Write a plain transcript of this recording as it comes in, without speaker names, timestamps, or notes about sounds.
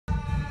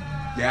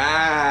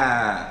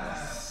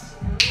Yes.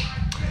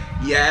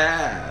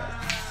 Yes.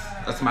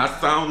 That's my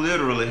song,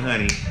 literally,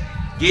 honey.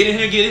 Get in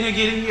here, get in here,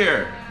 get in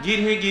here. Get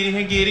in here, get in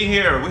here, get in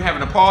here. We're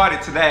having a party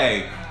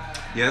today.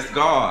 Yes,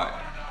 God.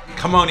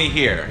 Come on in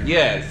here.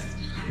 Yes.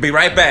 Be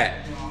right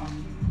back.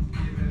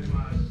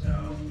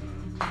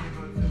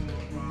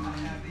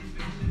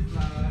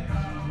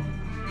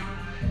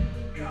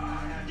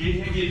 Get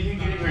in here, get in here,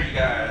 get in here, you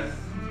guys.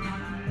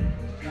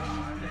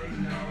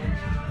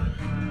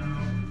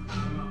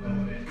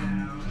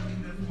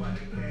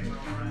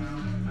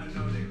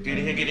 Get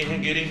in here, get in here,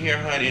 get in here,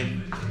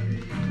 honey.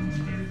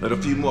 Let a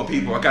few more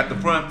people. I got the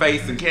front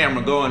facing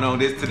camera going on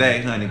this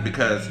today, honey,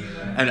 because,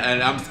 and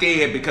I'm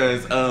scared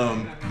because,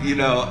 you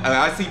know,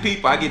 I see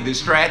people, I get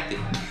distracted.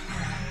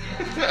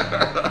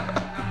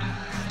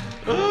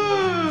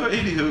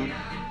 Anywho,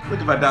 look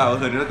at my dog,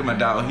 honey. Look at my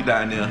dog. He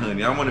down there,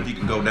 honey. I wonder if you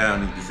can go down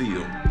and you can see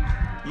him.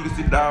 You can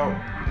see the dog?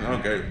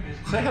 Okay.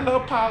 Say hello,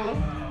 Paula.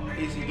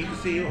 You can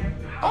see him.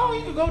 Oh,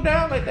 you can go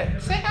down like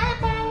that. Say hi,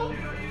 Paula.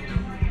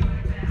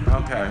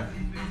 Okay.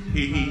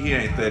 He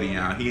ain't studying,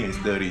 y'all. He ain't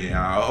studying,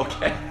 y'all.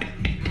 Okay.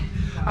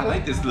 I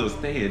like this little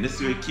stand. This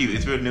is really cute.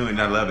 It's real new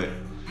and I love it.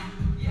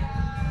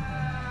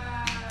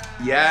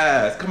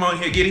 Yes. Come on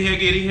here. Get in here.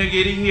 Get in here.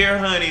 Get in here,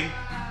 honey.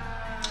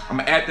 I'm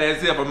gonna act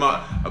as if I'm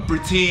gonna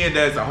pretend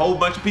there's a whole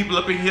bunch of people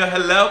up in here.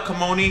 Hello.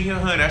 Come on in here,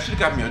 honey. I should have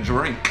got me a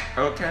drink.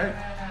 Okay.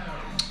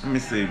 Let me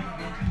see.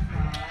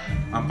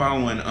 I'm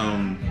following.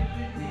 I'm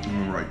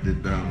gonna write this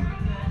down.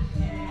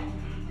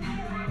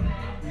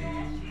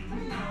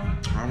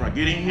 All right,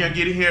 get in here,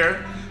 get in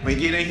here. When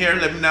you get in here,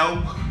 let me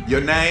know your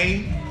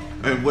name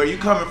and where you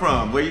coming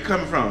from. Where you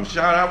coming from?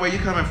 Shout out where you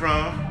coming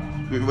from.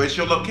 What's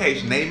your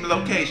location? Name the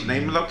location.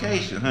 Name the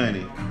location,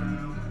 honey.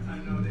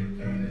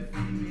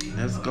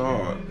 That's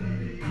God.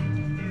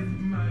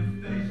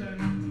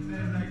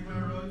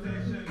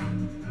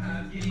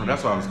 Oh,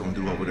 that's what I was gonna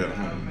do over there,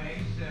 honey.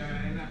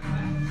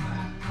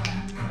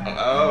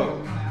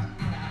 Oh,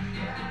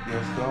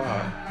 yes,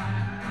 God.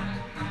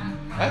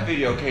 That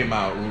video came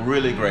out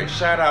really great.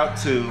 Shout out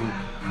to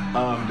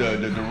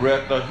the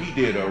director. He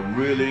did a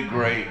really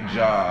great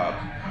job.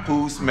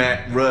 Who's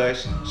Matt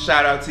Rush?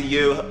 Shout out to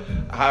you.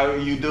 How are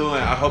you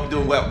doing? I hope you're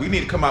doing well. We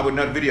need to come out with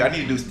another video. I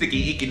need to do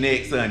Sticky Icky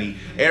next, honey.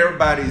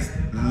 Everybody's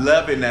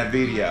loving that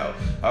video.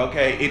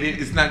 Okay,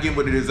 it's not getting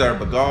what it deserves,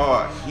 but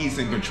God, He's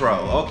in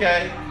control.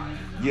 Okay.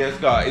 Yes,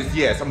 God.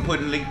 Yes. I'm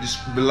putting the link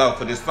below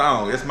for this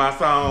song. It's my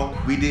song.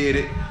 We did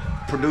it.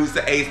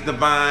 Producer Ace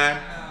Divine.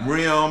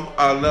 Rim,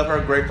 I love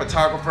her, great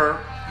photographer.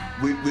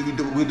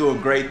 We're doing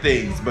great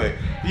things, but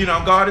you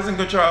know, God is in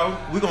control.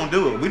 We're gonna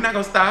do it. We're not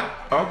gonna stop,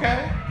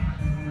 okay?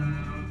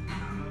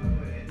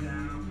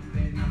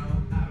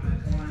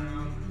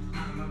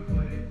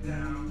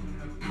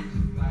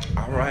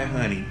 All right,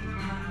 honey.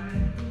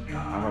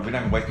 All right, we're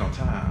not gonna waste no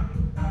time.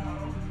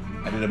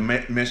 I did a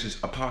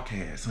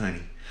podcast,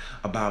 honey,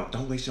 about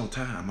don't waste your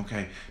time,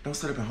 okay? Don't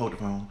sit up and hold the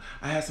phone.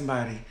 I had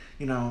somebody,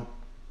 you know,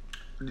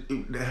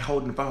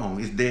 holding the phone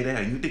is dead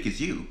end. You think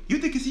it's you. You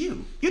think it's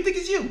you. You think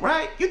it's you,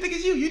 right? You think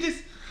it's you. You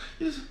just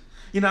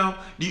you know,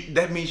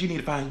 that means you need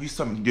to find you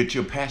something that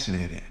you're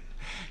passionate in.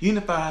 You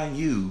need to find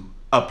you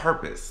a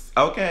purpose,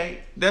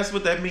 okay? That's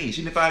what that means.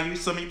 You need to find you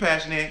something you're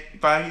passionate in,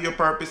 find you your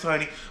purpose,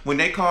 honey. When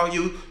they call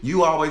you,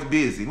 you always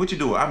busy. What you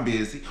doing? I'm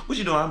busy. What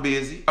you doing? I'm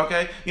busy,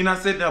 okay? You're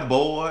not sitting there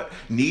bored,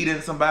 needing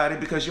somebody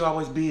because you're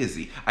always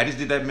busy. I just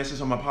did that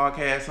message on my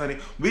podcast, honey.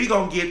 We're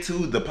gonna get to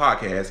the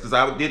podcast because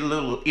I did a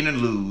little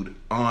interlude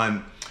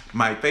on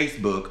my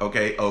Facebook,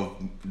 okay, of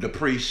the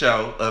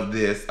pre-show of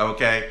this,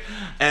 okay?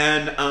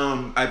 And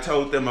I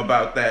told them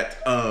about that,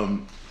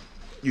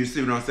 you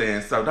see what I'm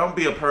saying? So don't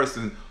be a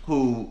person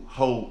who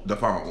hold the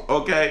phone,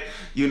 okay?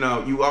 You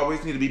know, you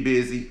always need to be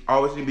busy,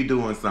 always need to be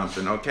doing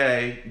something,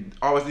 okay?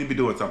 Always need to be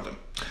doing something.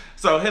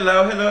 So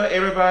hello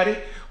everybody.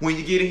 When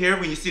you get in here,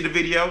 when you see the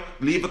video,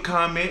 leave a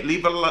comment,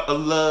 leave a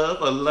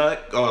love, a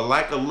like, or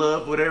a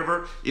love,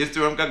 whatever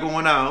Instagram got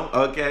going on,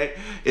 okay?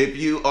 If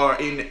you are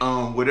in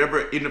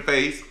whatever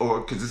interface,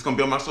 or because it's gonna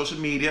be on my social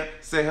media,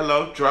 say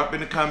hello, drop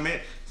in the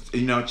comment,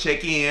 you know,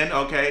 check in,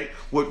 okay?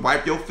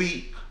 Wipe your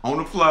feet on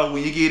the floor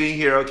when you get in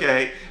here,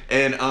 okay?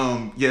 And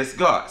yes,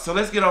 God. So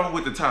let's get on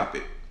with the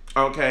topic,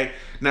 okay?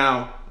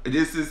 Now,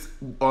 this is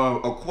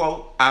a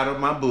quote out of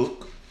my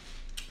book,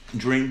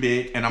 Dream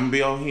Big, and I'm gonna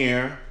be on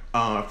here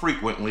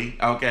frequently,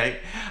 okay?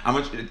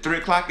 3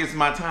 o'clock is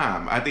my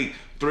time. I think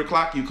 3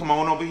 o'clock, you come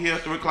on over here,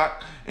 3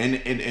 o'clock,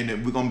 and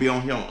we're gonna be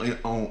on here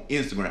on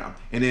Instagram.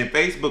 And then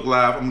Facebook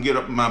Live, I'm gonna get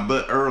up my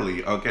butt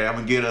early, okay? I'm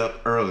gonna get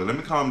up early. Let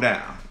me calm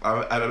down.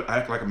 I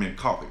act like I'm in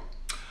coffee.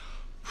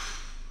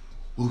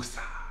 Woosah.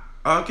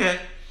 Okay,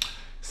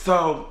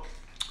 so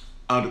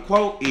the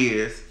quote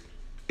is,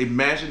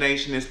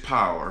 imagination is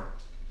power,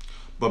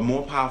 but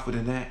more powerful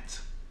than that.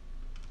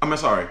 I'm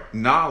sorry,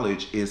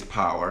 knowledge is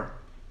power.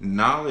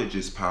 Knowledge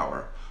is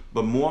power,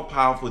 but more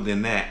powerful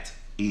than that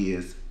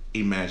is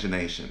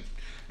imagination.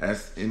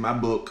 That's in my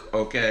book,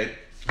 okay?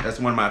 That's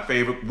one of my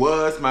favorite,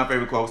 was my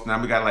favorite quotes. Now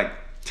we got like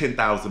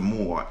 10,000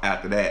 more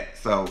after that,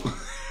 so.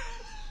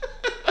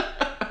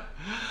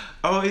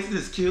 Oh, isn't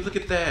this cute? Look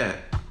at that.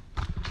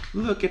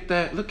 Look at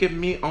that. Look at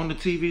me on the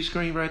TV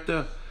screen right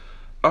there.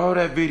 Oh,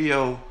 that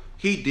video.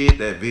 He did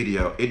that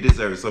video. It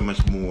deserves so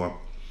much more.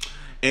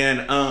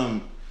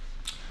 And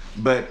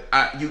but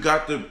you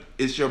got the.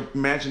 It's your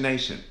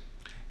imagination.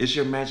 It's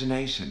your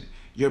imagination.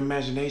 Your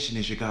imagination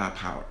is your God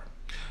power.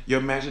 Your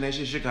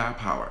imagination is your God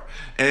power.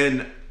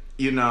 And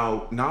you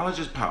know, knowledge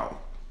is power.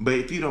 But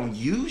if you don't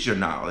use your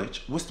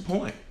knowledge, what's the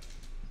point?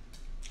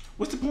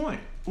 What's the point?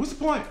 What's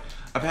the point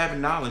of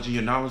having knowledge and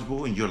you're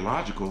knowledgeable and you're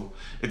logical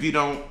if you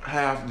don't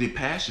have the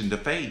passion, the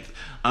faith,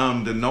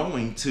 the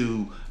knowing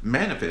to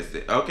manifest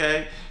it?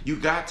 Okay, you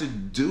got to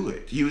do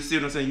it. You see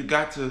what I'm saying? You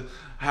got to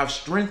have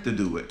strength to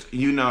do it.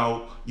 You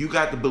know, you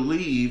got to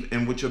believe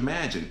in what you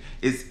imagine.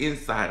 It's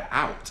inside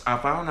out. I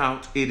found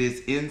out it is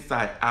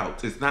inside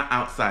out. It's not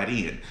outside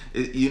in.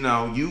 You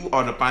know, you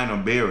are the final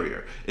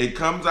barrier. It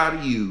comes out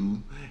of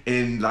you,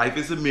 and life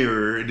is a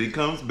mirror, and it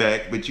comes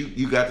back, but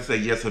you got to say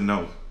yes or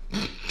no.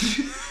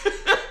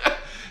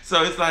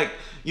 So it's like,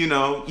 you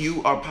know,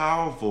 you are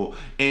powerful,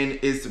 and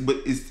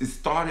it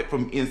started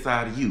from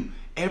inside of you.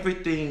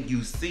 Everything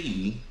you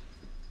see,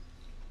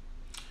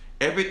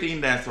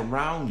 everything that's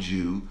around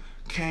you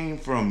came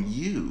from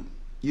you.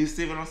 You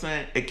see what I'm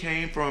saying? It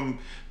came from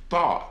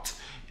thought.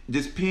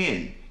 This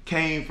pen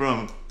came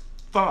from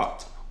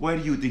thought. Where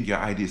do you think your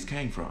ideas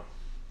came from?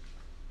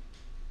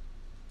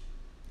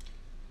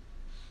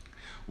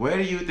 Where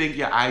do you think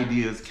your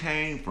ideas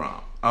came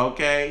from?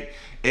 Okay?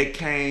 It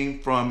came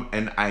from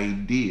an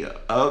idea.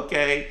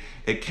 Okay?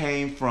 It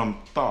came from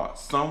thought.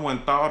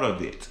 Someone thought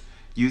of it.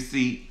 You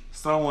see,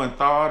 someone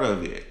thought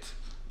of it.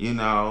 You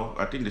know,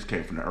 I think this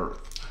came from the earth.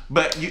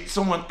 But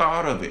someone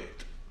thought of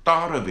it.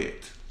 Thought of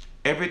it.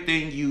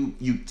 Everything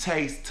you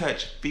taste,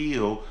 touch,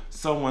 feel,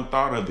 someone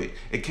thought of it.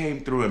 It came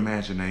through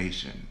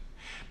imagination.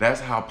 That's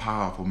how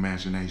powerful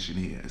imagination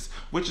is.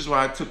 Which is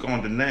why I took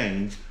on the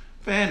name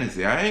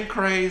Fantazii. I ain't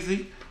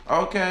crazy.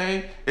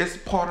 Okay? It's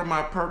part of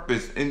my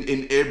purpose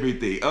in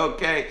everything.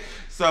 Okay?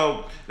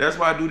 So that's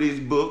why I do these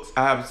books.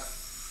 I have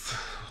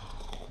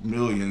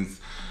millions.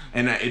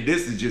 And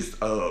this is just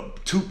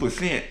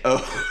 2%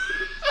 of...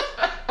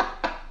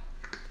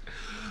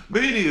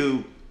 But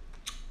anywho,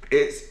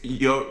 it's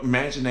your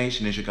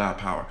imagination is your God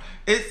power.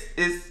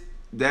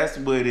 That's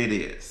what it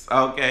is.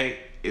 Okay?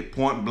 It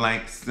point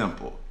blank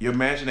simple. Your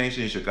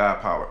imagination is your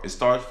God power. It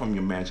starts from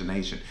your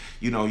imagination.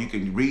 You know, you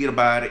can read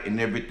about it and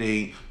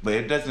everything, but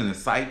it doesn't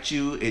excite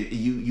you.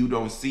 You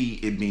don't see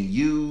it being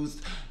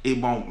used. It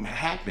won't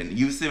happen.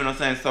 You see what I'm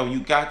saying? So you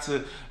got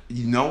to,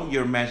 you know,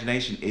 your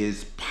imagination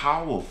is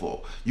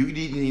powerful. You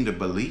need to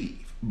believe.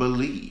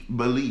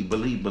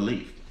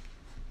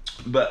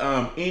 But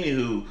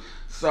anywho,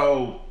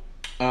 so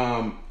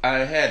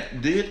I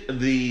did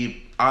the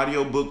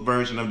audiobook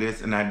version of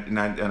this, and I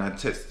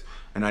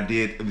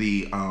did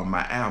the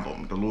my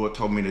album. The Lord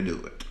told me to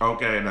do it.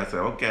 Okay, and I said,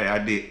 okay, I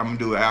did. I'm gonna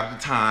do it after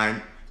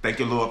time. Thank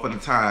you, Lord, for the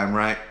time,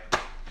 right?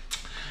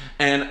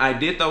 And I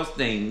did those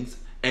things,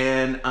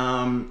 and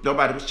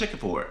nobody was checking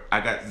for it.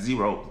 I got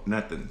zero,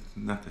 nothing.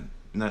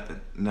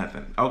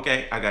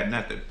 Okay, I got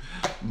nothing.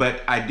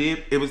 But I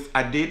did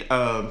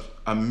a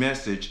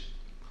message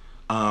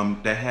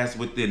that has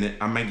within it,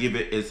 I'm gonna give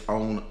it its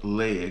own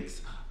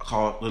legs,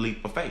 called The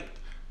Leap of Faith.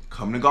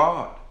 Come to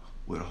God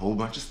with a whole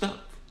bunch of stuff.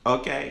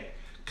 Okay?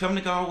 Come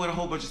to God with a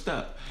whole bunch of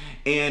stuff.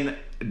 And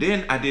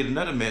then I did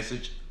another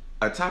message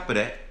on top of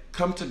that.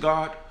 Come to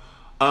God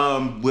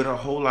with a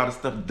whole lot of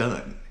stuff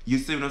done. You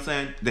see what I'm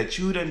saying? That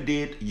you done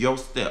did your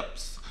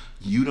steps.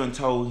 You done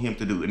told him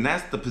to do. And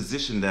that's the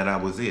position that I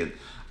was in.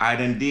 I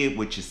done did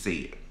what you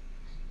said.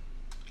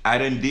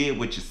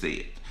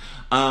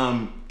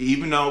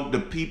 Even though the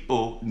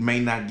people may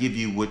not give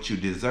you what you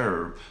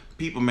deserve,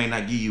 people may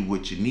not give you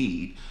what you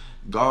need,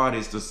 God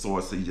is the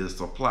source of your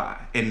supply.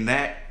 And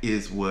that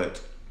is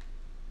what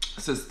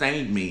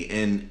sustained me,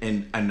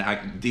 and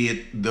I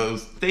did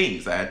those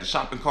things. I had the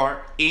shopping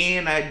cart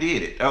and I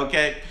did it.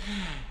 Okay,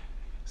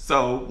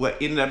 so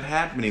what ended up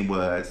happening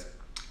was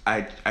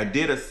I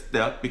did a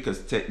step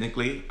because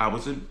technically I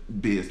was in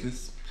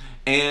business,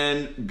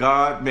 and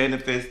God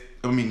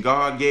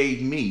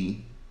gave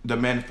me the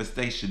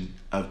manifestation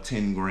of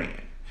 10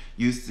 grand.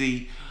 You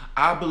see,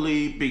 I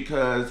believe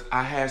because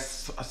I have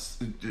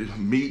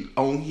me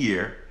on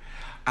here,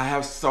 I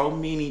have so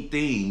many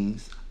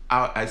things.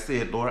 I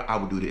said, Lord, I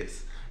will do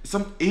this.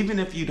 Even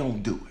if you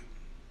don't do it,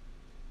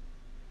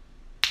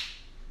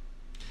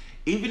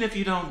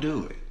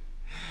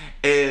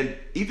 and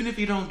even if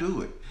you don't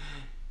do it,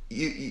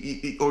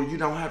 you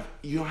don't have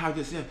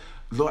this.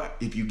 Lord,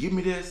 if you give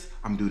me this,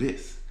 I'm gonna do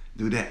this,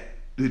 do that,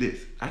 do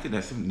this. I think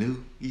that's something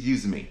new. He's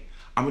using me.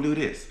 I'm gonna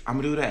do this. I'm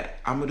gonna do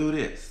that. I'm gonna do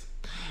this.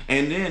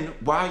 And then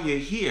while you're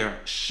here,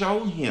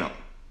 show him.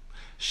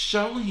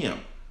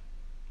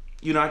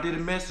 You know, I did a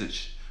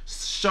message.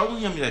 Show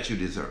him that you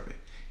deserve it.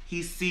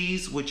 He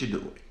sees what you're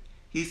doing.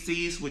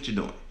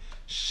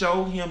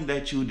 Show him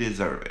that you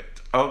deserve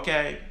it.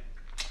 Okay?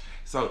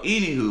 So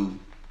anywho,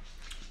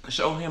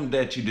 show him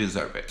that you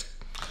deserve it.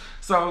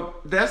 So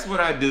that's what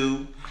I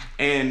do.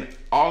 And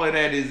all of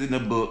that is in the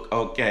book,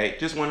 okay?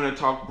 Just wanted to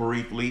talk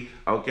briefly,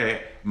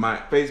 okay? My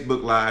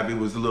Facebook Live, it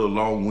was a little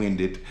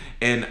long-winded.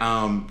 And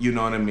you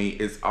know what I mean?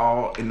 It's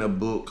all in the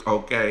book,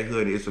 okay,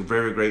 honey? It's a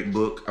very great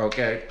book,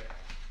 okay?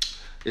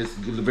 It's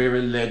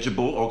very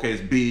legible, okay?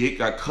 It's big,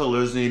 got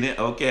colors in it,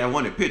 okay? I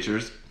wanted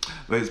pictures,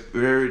 but it's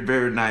very,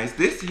 very nice.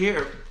 This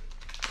here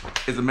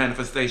is a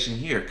manifestation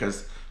here,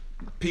 because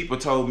people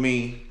told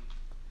me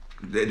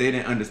that they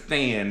didn't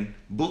understand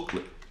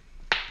booklet.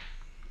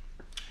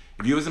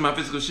 If you was in my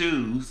physical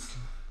shoes,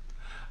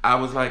 I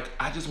was like,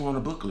 I just want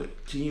a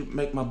booklet. Can you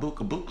make my book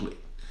a booklet?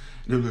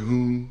 They're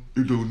like,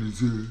 it don't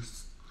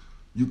exist.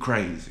 You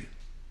crazy.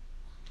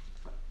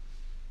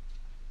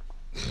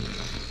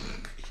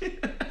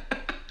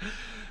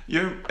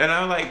 And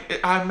I'm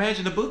like, I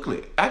imagine a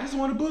booklet. I just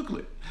want a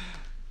booklet.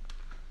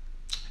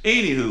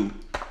 Anywho,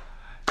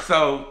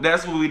 so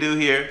that's what we do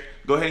here.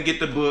 Go ahead and get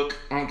the book,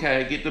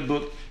 okay? Get the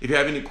book. If you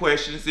have any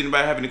questions,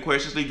 anybody have any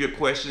questions, leave your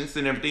questions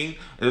and everything.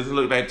 It doesn't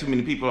look like too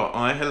many people are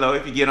on. Hello,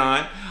 if you get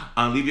on,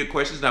 leave your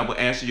questions and I will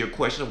answer your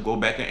question. I'll go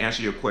back and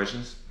answer your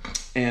questions.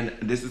 And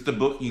this is the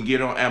book. You can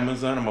get it on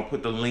Amazon. I'm going to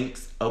put the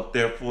links up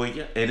there for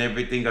you and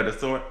everything of the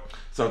sort.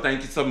 So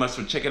thank you so much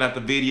for checking out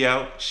the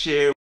video.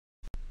 Share.